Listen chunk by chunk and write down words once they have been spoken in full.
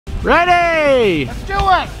Ready? Let's do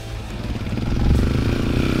it!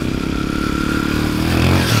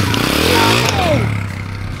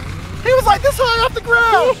 He was like this high off the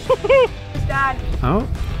ground! Dad. Oh,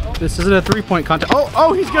 this isn't a 3-point contest.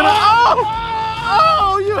 Oh, he's gonna,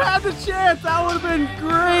 oh, you had the chance. That would have been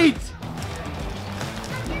great.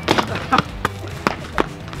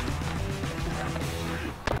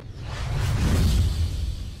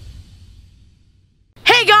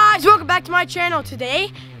 Hey guys, welcome back to my channel.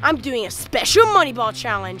 Today, I'm doing a special MoneyBall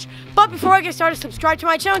challenge. But before I get started, subscribe to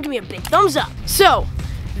my channel and give me a big thumbs up. So,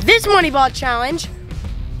 this MoneyBall challenge,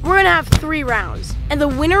 we're gonna have 3 rounds. And the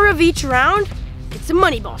winner of each round gets a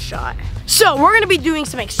MoneyBall shot. So, we're gonna be doing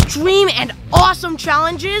some extreme and awesome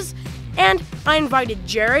challenges. And I invited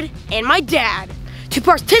Jared and my dad to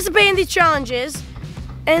participate in these challenges.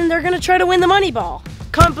 And they're gonna try to win the MoneyBall.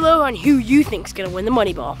 Comment below on who you think's gonna win the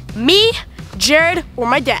MoneyBall. Me, Jared, or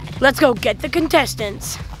my dad. Let's go get the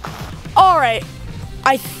contestants. All right,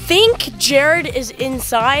 I think Jared is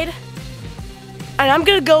inside, and I'm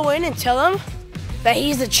gonna go in and tell him that he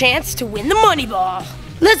has a chance to win the MoneyBall.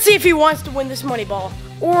 Let's see if he wants to win this MoneyBall,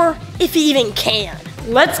 or if he even can.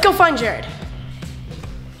 Let's go find Jared.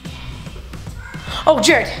 Oh,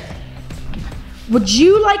 Jared, would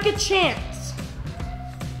you like a chance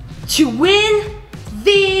to win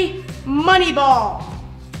the MoneyBall?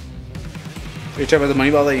 Are you talking about the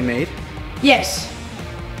MoneyBall that you made? Yes.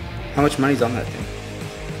 How much money's on that thing?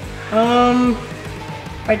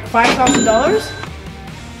 Like $5,000.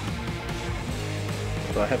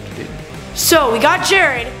 What do I have to do? So we got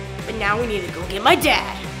Jared, but now we need to go get my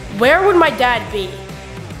dad. Where would my dad be?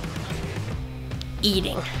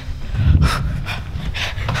 Eating.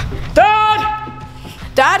 Dad!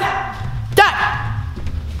 Dad? Dad!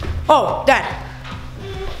 Oh, Dad.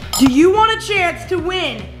 Do you want a chance to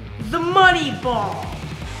win the MoneyBall?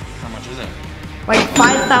 How much is it? Like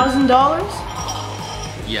 $5,000?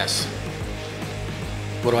 Yes.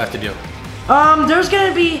 What do I have to do? There's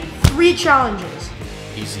gonna be 3 challenges.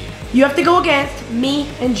 Easy. You have to go against me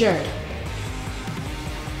and Jared.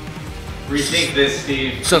 Rethink this,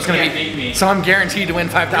 Steve. So it's gonna You be can't beat me. So I'm guaranteed to win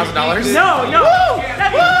 $5,000? No. Woo!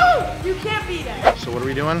 You can't beat that. So what are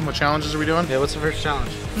we doing? What challenges are we doing? Yeah, what's the first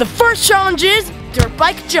challenge? The first challenge is dirt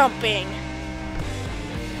bike jumping.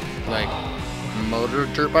 Like motor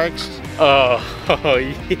dirt bikes? Oh,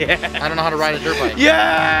 yeah. I don't know how to ride a dirt bike.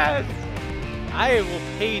 Yes! I will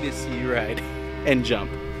pay to see you ride and jump.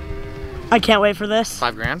 I can't wait for this.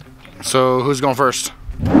 $5 grand. So who's going first?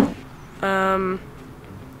 I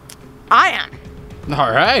am.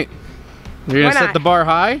 All right. You're Why gonna set not? the bar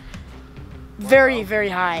high Very, very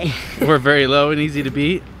high. or very low and easy to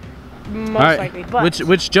beat? Most All right. likely. But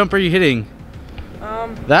Which jump are you hitting?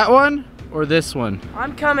 That one or this one?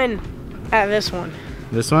 I'm coming at this one.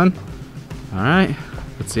 This one? All right.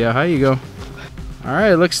 Let's see how high you go. All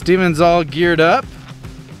right. Looks Steven's all geared up.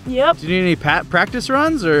 Yep. Do you need any practice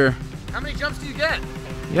runs or? How many jumps do you get?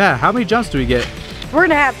 Yeah. How many jumps do we get? We're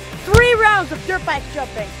gonna have 3 rounds of dirt bike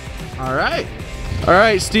jumping. All right. All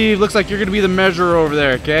right, Steve. Looks like you're gonna be the measurer over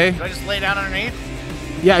there. Okay. Do I just lay down underneath?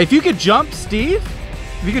 Yeah. If you could jump, Steve.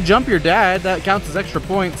 If you could jump your dad, that counts as extra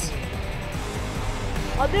points.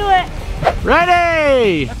 I'll do it.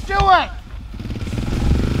 Ready? Let's do it!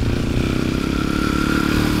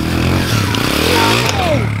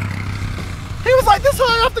 He was like this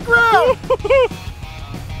high off the ground!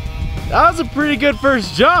 That was a pretty good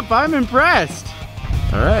first jump. I'm impressed.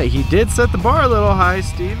 All right, he did set the bar a little high,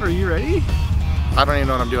 Steve. Are you ready? I don't even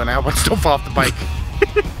know what I'm doing. I hope I still fall off the bike.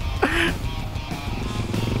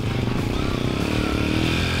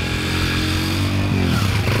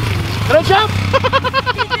 Did I jump?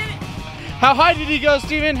 How high did he go,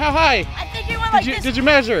 Steven? How high? I think you went like this. Did you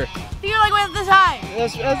measure? I think you like went this high.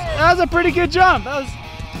 That was a pretty good jump. That was.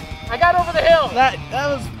 I got over the hill. That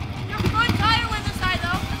was. Your front tire went this high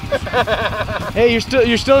though. Hey,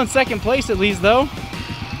 you're still in second place at least, though.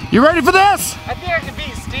 You ready for this? I think I can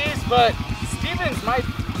beat Steve's, but Steven's might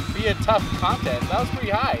be a tough contest. That was pretty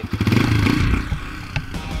high.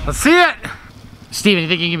 Let's see it. Steven, you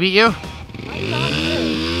think he can beat you?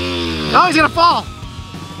 Oh, he's gonna fall.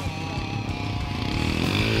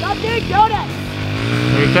 Stop doing donuts.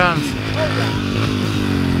 Here he comes.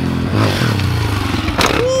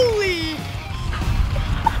 Holy!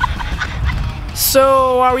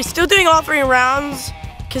 So, are we still doing all 3 rounds?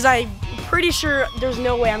 Because I'm pretty sure there's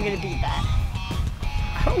no way I'm gonna beat that.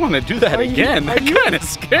 I don't want to do that again. That kind of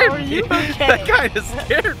scared me. Okay? That kind of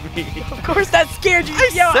scared me. Of course that scared you.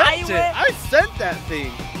 See how high you went? I sent that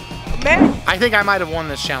thing. Man, I think I might have won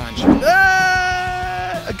this challenge.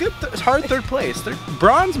 A good, hard 3rd place.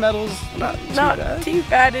 Bronze medals, not too bad. too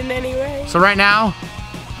bad in any way. So right now,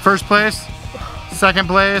 First place, second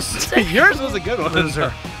place. Yours was a good one.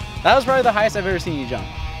 Loser. That was probably the highest I've ever seen you jump.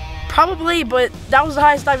 Probably, but that was the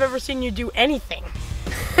highest I've ever seen you do anything.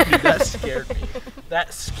 Dude, that scared me.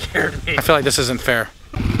 That scared me. I feel like this isn't fair.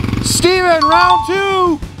 Steven, round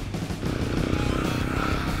 2.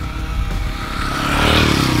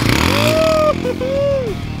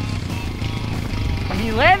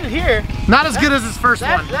 He landed here. Not as good as his first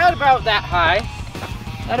one. That about that high.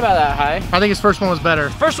 Not about that high. I think his first one was better.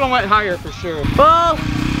 First one went higher for sure. Well,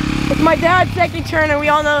 it's my dad's second turn, and we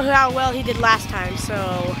all know how well he did last time,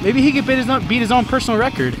 so... Maybe he could beat his own personal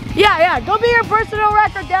record. Yeah, go beat your personal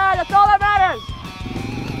record, Dad. That's all that matters.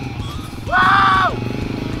 Wow!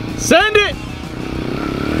 Send it!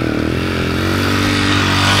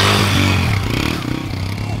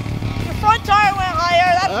 Your front tire went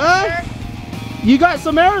higher, that's for sure. You got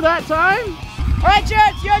some air that time. All right,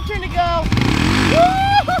 Jared, it's your turn to go.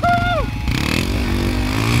 Woo-hoo-hoo!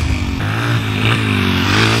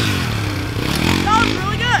 That was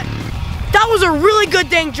really good. That was a really good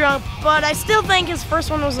dang jump, but I still think his first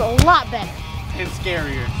one was a lot better. And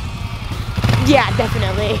scarier. Yeah,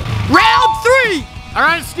 definitely. Round 3! All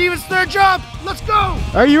right, Steven's third jump. Let's go.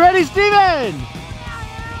 Are you ready, Steven?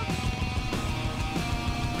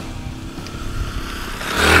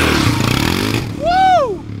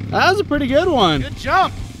 Woo! That was a pretty good one. Good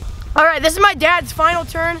jump. All right, this is my dad's final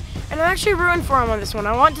turn, and I'm actually rooting for him on this one.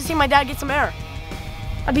 I want to see my dad get some air.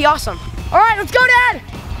 That'd be awesome. All right, let's go, Dad.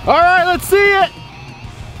 All right, let's see it.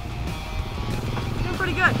 Doing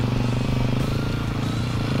pretty good.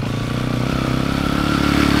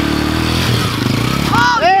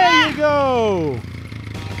 Oh, There you go.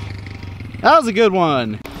 That was a good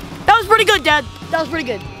one. That was pretty good, Dad. That was pretty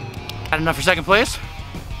good. Had enough for second place?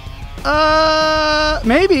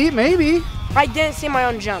 Maybe. I didn't see my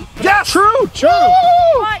own jump. Yeah, true. But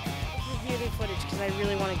let's review the footage because I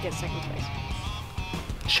really want to get second place.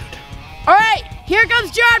 Shoot. All right, here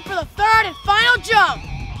comes Jared for the third and final jump.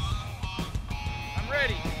 I'm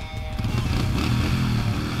ready.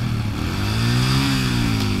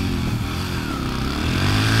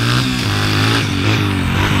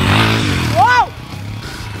 Whoa!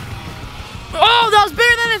 Oh, that was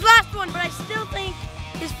bigger than his last one, but I still think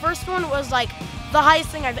his first one was like the highest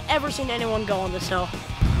thing I've ever seen anyone go on this hill.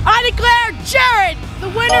 I declare Jared the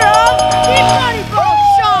winner of the MoneyBall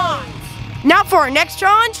Shots. Now for our next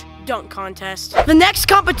challenge, dunk contest. The next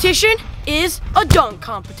competition is a dunk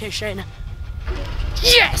competition.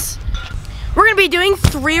 Yes! We're gonna be doing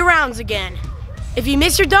 3 rounds again. If you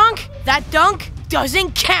miss your dunk, that dunk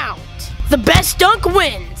doesn't count. The best dunk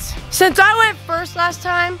wins. Since I went first last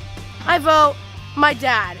time, I vote my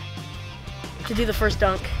dad to do the first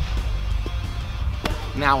dunk.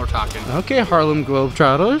 Now we're talking. Okay, Harlem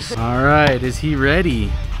Globetrotters. All right, is he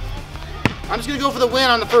ready? I'm just gonna go for the win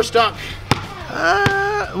on the first dunk.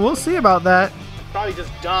 We'll see about that. Probably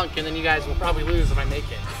just dunk, and then you guys will probably lose if I make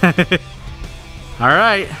it. All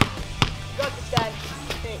right. Got this, Dad.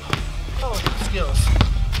 Skills.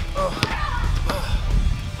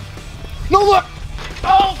 No, look!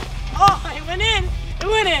 Oh, it went in. It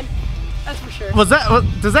went in. That's for sure. Does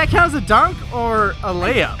that count as a dunk or a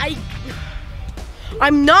layup?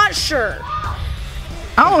 I'm not sure.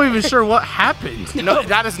 I'm not even sure what happened. No,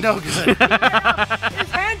 that is no good. His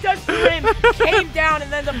hand touched the rim, came down,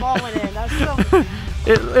 and then the ball went in. That's so.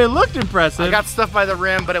 It looked impressive. I got stuffed by the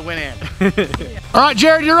rim, but it went in. All right,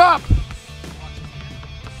 Jared, you're up.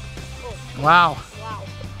 Wow. Wow.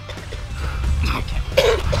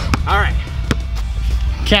 All right.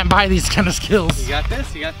 Can't buy these kind of skills. You got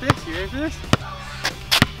this. You got this. You ready for this?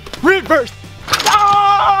 Reverse.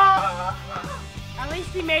 At least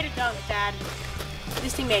he made a dunk, Dad. At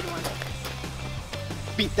least he made one.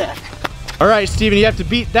 Beat that. All right, Steven, you have to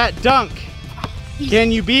beat that dunk.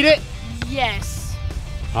 Can you beat it? Yes.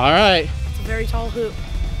 All right. It's a very tall hoop.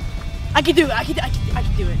 I can do it. I can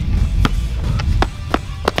do it.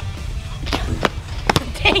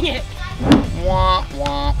 Dang it. Wah,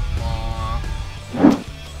 wah, wah.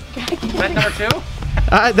 Is that number 2?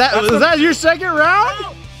 Was that your second round?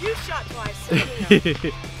 No, you shot twice. So you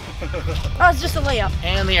know. That was just a layup.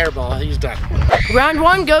 And the air ball. He's done. Round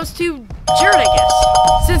 1 goes to Jared, I guess.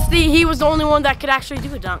 Since he was the only one that could actually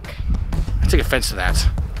do a dunk. I take offense to that.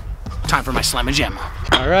 Time for my slam and jam.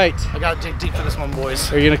 All right. I gotta dig deep for this one,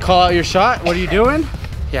 boys. Are you gonna call out your shot? What are you doing?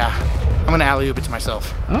 Yeah, I'm gonna alley-oop it to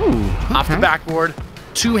myself. Oh. Off the backboard,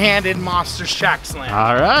 two-handed monster shack slam.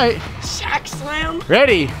 All right. Shack slam.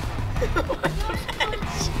 Ready.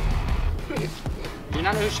 Do you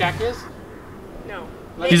not know who Shaq is? No.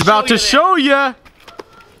 He's about to show you.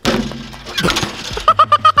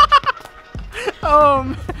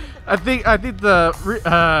 I think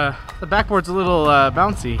the backboard's a little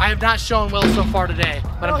bouncy. I have not shown well so far today,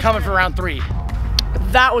 but I'm coming for round 3.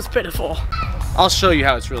 That was pitiful. I'll show you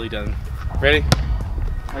how it's really done. Ready?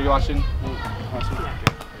 Are you watching? Watching?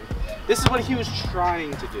 Okay. This is what he was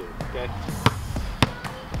trying to do, okay?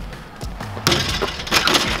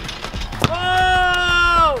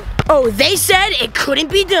 Oh! Oh, they said it couldn't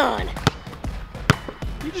be done.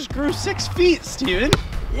 You just grew 6 feet, Steven.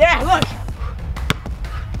 Yeah, look.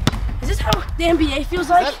 Is this how the NBA feels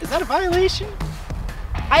like? Is that a violation?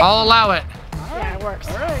 I'll allow it. Yeah, it works.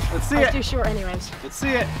 All right, let's see I was it. too short anyways. Let's see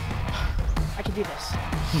it. I can do this.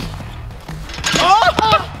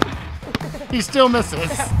 He still misses.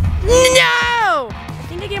 No! I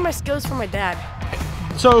think I get my skills from my dad.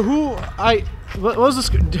 So what was this?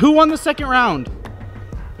 Who won the second round?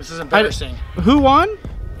 This is embarrassing. Who won?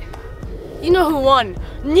 You know who won?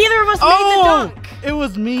 Neither of us made the dunk. It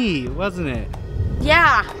was me, wasn't it?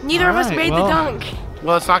 Yeah, neither of us Alright, made well. the dunk.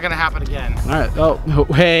 Well, it's not gonna happen again. All right. Oh,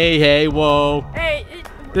 hey, whoa. Hey,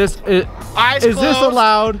 Is this Eyes closed.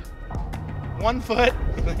 allowed? 1 foot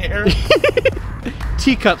in the air.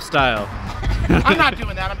 Teacup style. I'm not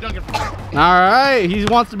doing that. I'm dunking from here. All right. He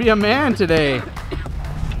wants to be a man today.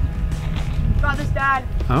 got this, Dad.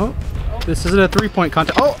 Oh, this isn't a 3-point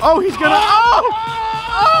contest. Oh, he's gonna.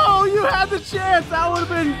 Oh, you had the chance. That would have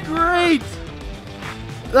been great.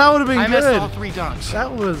 That would have been I good. missed all 3 dunks.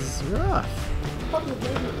 That was rough.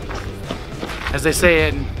 As they say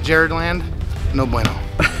in Jared land, no bueno.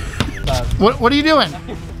 What are you doing?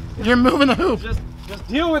 You're moving the hoop. Just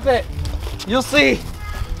deal with it. You'll see.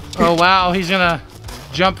 Oh wow, he's gonna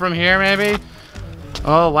jump from here maybe.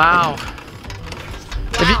 Oh wow.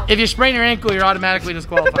 If you sprain your ankle, you're automatically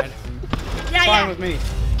disqualified. Yeah, Fine with me.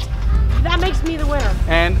 That makes me the winner.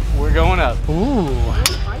 And we're going up. Ooh.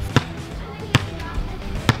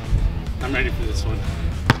 I'm ready for this one.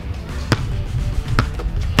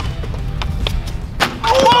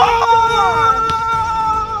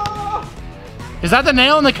 Is that the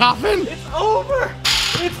nail in the coffin? It's over.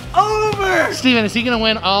 It's over. Steven, is he gonna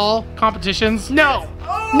win all competitions? No.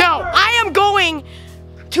 No, I am going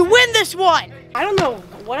to win this one. I don't know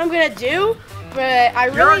what I'm gonna do, but I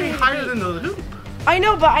really You're already need to higher beat- than the hoop. I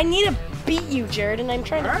know, but I need to beat you, Jared, and I'm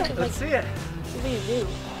trying to think of like Let's see it. what do you do?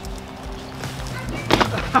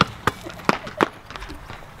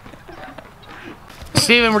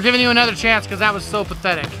 Steven, we're giving you another chance because that was so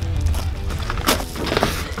pathetic.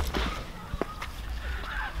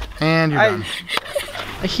 And you're done.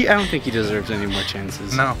 I don't think he deserves any more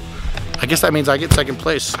chances. No. I guess that means I get second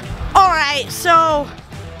place. All right, so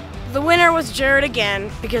the winner was Jared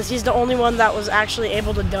again because he's the only one that was actually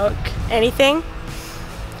able to dunk anything.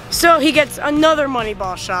 So he gets another money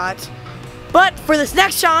ball shot. But for this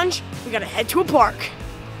next challenge, we gotta head to a park.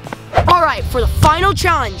 All right, for the final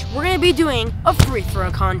challenge, we're gonna be doing a free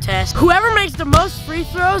throw contest. Whoever makes the most free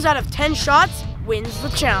throws out of 10 shots wins the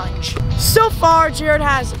challenge. So far, Jared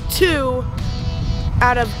has 2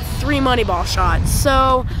 out of 3 money ball shots.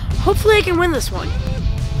 So hopefully I can win this one.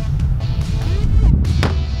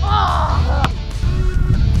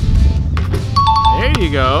 There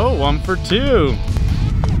you go. 1 for 2.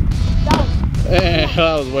 That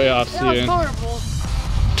was way off, That was Steven. horrible.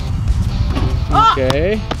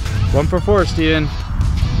 Okay. 1 for 4, Steven.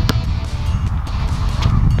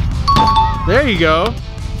 There you go.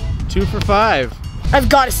 2 for 5. I've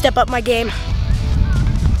got to step up my game.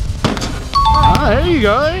 Ah, there you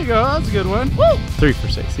go. There you go. That's a good one. Woo! 3 for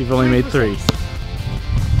 6. You've only made 3.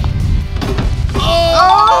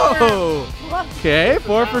 Oh! Okay.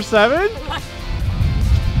 4 for 7.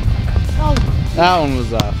 Oh, That one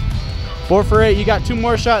was off. 4 for 8. You got 2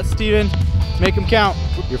 more shots, Steven. Make them count.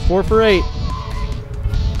 You're 4 for 8.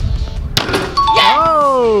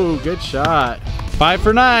 Oh, good shot. 5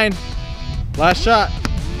 for 9. Last shot.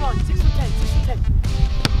 come on, 6 for 10, 6 for 10.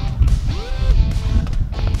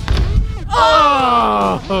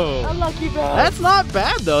 Oh! Unlucky, bro. That's not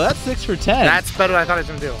bad though. That's 6 for 10. That's better than I thought I was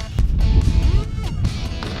gonna do.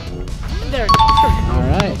 There. all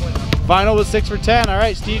right. Final was 6 for 10. All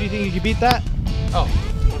right, Steve, do you think you can beat that? Oh,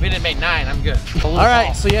 if we didn't make 9, I'm good. All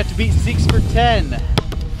right, so you have to beat 6 for 10.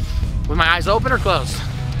 With my eyes open or closed?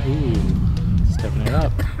 Ooh, stepping it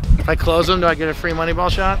up. If I close them, do I get a free money ball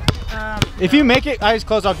shot? If you make it eyes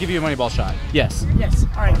closed, I'll give you a money ball shot. Yes. Yes.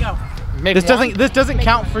 All right, go. Make This one? doesn't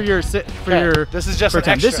count for your Okay, this is just for an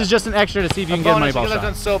 10. This extra. is just an extra to see if you can get a money ball because I've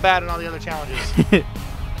done shot. so bad in all the other challenges.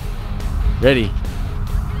 Ready?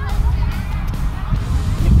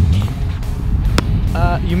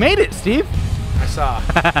 You made it, Steve. I saw.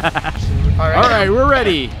 All right, we're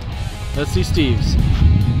ready. Let's see Steve's.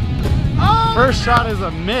 First shot is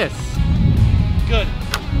a miss. Good.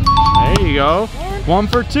 There you go. 1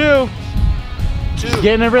 for 2. He's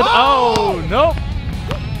getting a rhythm. Oh, nope.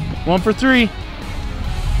 1 for 3.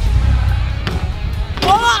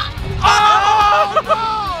 Oh,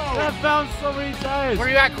 no! That bounced so many times. Where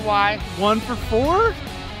are you at, Kawhi? 1 for 4?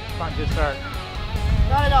 Fine, good start.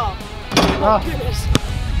 Not at all. Oh, goodness.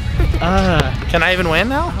 Can I even win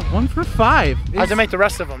now? 1 for 5. I have to make the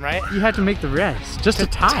rest of them, right? You had to make the rest. Just a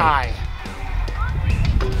tie.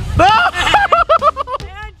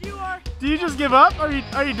 And you are. Do you just give up? Are you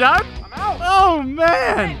done? I'm out. Oh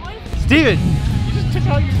man. Steven, you just took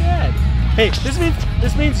out your dad. Hey,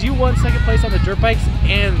 this means you won 2nd place on the dirt bikes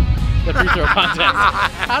and the free throw contest.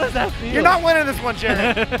 How does that feel? You're not winning this one,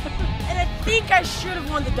 Jared. And I think I should have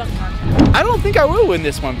won the dunk contest. I don't think I will win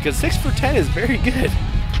this one because 6 for 10 is very good.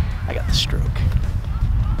 I got the stroke.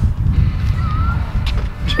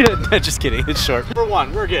 Just kidding, it's short. For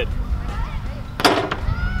 1, we're good.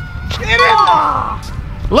 Get it!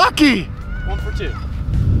 Lucky. 1 for 2.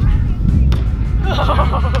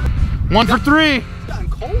 1 for 3. It's gotten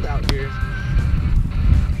cold out here.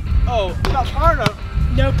 Oh, not far enough.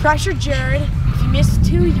 No pressure, Jared. If you miss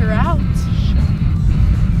 2, you're out.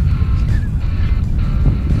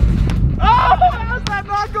 Oh, how's that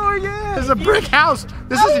not going in? This is a brick house.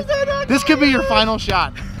 This could be your final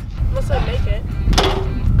shot. Unless I make it.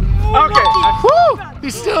 Okay. Woo!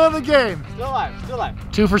 He's still in the game. Still alive, still alive.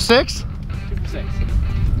 2 for 6. 2 for 6.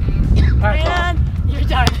 And you're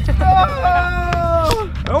done.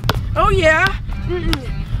 Oh yeah.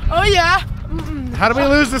 Oh yeah. How do we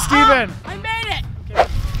lose to Steven? I made it. Okay.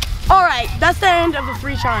 All right, that's the end of the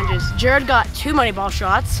 3 challenges. Jared got 2 money ball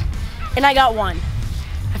shots, and I got 1.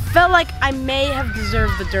 I felt like I may have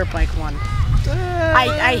deserved the dirt bike one.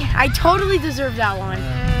 I totally deserved that one.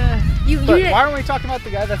 But why aren't we talking about the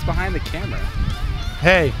guy that's behind the camera?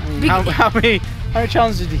 Hey, I mean, how many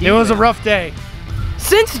challenges did he it was a win? rough day.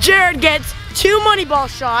 Since Jared gets 2 money ball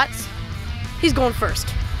shots, he's going first.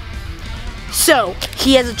 So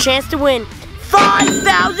he has a chance to win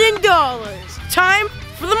 $5,000. Time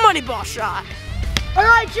for the money ball shot. All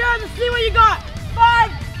right, Jared, let's see what you got.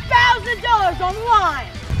 $5,000 on the line.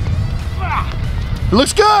 It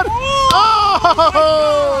looks good.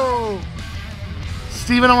 Oh!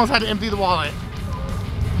 Steven almost had to empty the wallet.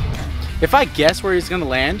 If I guess where he's gonna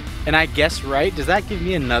land and I guess right, does that give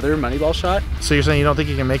me another money ball shot? So you're saying you don't think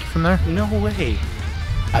you can make it from there? No way.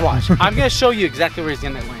 I watch. I'm gonna show you exactly where he's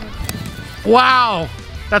gonna land. Wow,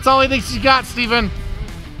 that's all he thinks you got, Steven.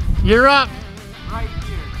 You're up. Right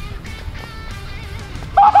here.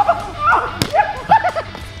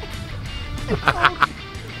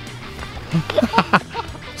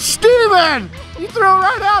 Steven! You threw it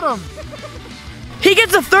right at him. He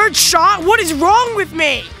gets a 3rd shot? What is wrong with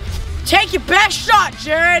me? Take your best shot,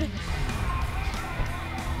 Jared.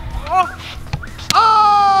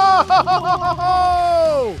 Oh!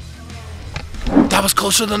 That was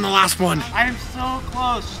closer than the last one. I am so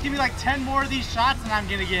close. Just give me like 10 more of these shots and I'm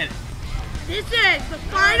gonna get it. This is the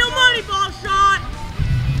final money ball shot.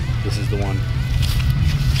 This is the one.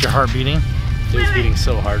 Is your heart beating? It's beating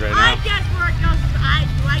so hard right I now. guess where it goes is do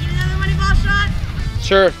I get another money ball shot?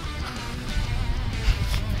 Sure.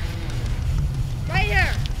 Right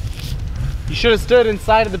here. You should have stood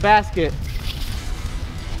inside of the basket.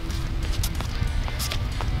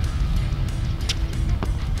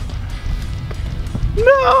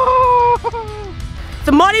 No!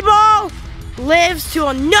 The money ball lives to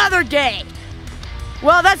another day.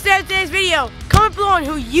 Well, that's the end of today's video. Comment below on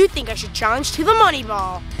who you think I should challenge to the money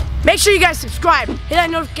ball. Make sure you guys subscribe, hit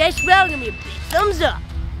that notification bell, give me a big thumbs up.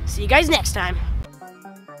 See you guys next time.